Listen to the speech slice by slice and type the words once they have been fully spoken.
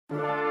When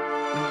I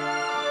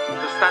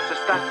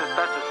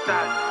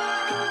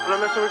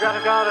Missin, we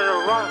gotta go out of the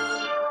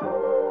rocks.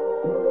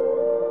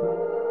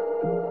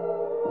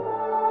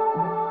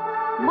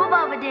 Move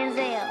over,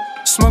 Denzel.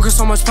 Smoking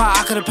so much pot,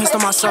 I could've pissed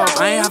on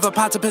myself. I ain't have a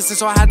pot to piss in,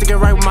 so I had to get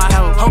right with my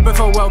health. Hoping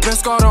for well, been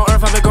scarred on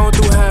earth, I've been going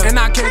through hell. And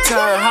I can't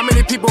tell how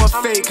many people are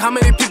fake, how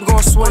many people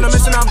gon' switch. When I'm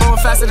Missin, I'm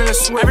going faster than a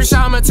switch. Every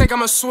shot I'ma take,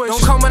 I'ma switch.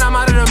 Don't come when I'm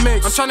out of the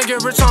mix. I'm tryna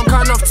get rich, so I'm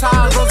cutting off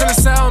ties. Bro's in the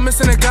cell, I'm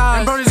missing a guy.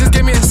 And Brody just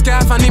gave me a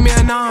scaff, I need me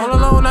a 9. All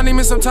alone, I need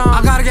me some time.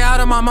 I gotta get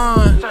out of my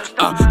mind.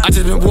 I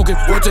just been walking,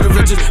 word to the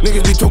riches.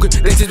 Niggas be talking,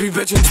 they just be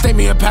bitching. Stay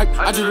me in pack,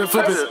 I just been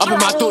flipping. Up in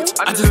my thoughts,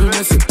 I just been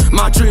missing.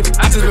 My dream,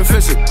 I just been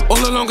fishing.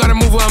 All alone, gotta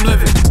move where I'm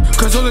living.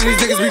 Cause all of these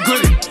niggas be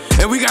gritty.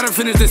 And we gotta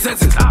finish the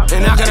sentence.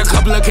 And I got a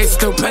couple of cases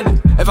still pending.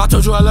 If I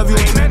told you I love you,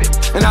 ain't meant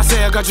it. And I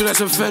say I got you,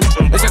 that's offended.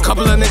 It's a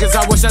couple of niggas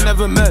I wish I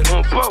never met.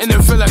 And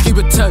then feel like keep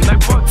it tight.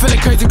 Feeling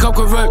crazy, come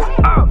correct.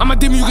 I'm a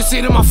demon, you can see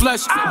it in my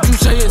flesh. You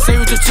say it, say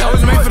what you tell. I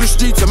was made for the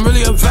streets, I'm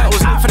really a vet. I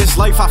was made for this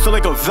life, I feel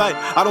like a vet.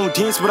 I don't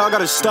dance, but I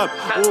gotta step.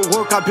 All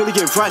work, I barely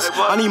get rest.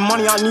 I need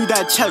money, I need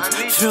that check.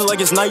 Feel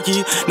like it's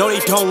Nike. No, they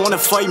don't wanna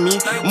fight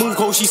me. Move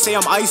cold, she say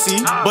I'm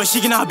icy, but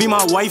she cannot be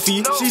my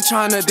wifey. She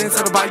tryna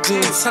dance to the bike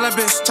jeans. Tell that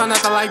bitch try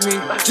not to like me.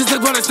 Just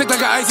like when I stick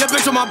like an ice. Yeah,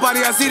 bitch on my body,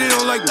 I see they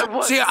don't like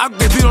me. See, I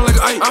get beat on like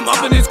ice. I'm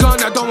up in this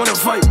gun, I don't wanna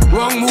fight.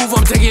 Wrong move,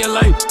 I'm taking it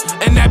light.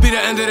 And that be the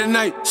end of the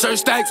night.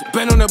 Sir.staxzz,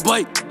 been on the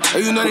bike.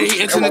 And you know that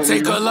he itching to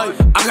take her life.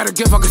 I got a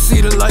gift, I can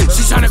see the light.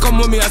 She tryna come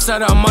with me, I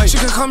said I might. She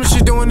can come and she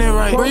doing it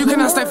right. Bro, you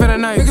cannot stay for the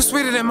night. Nigga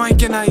sweeter than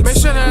Mike and Ike. Make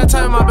sure that I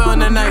turn my bell in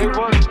the night. You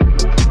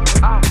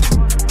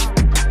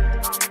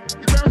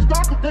better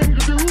stop the thing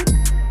to do.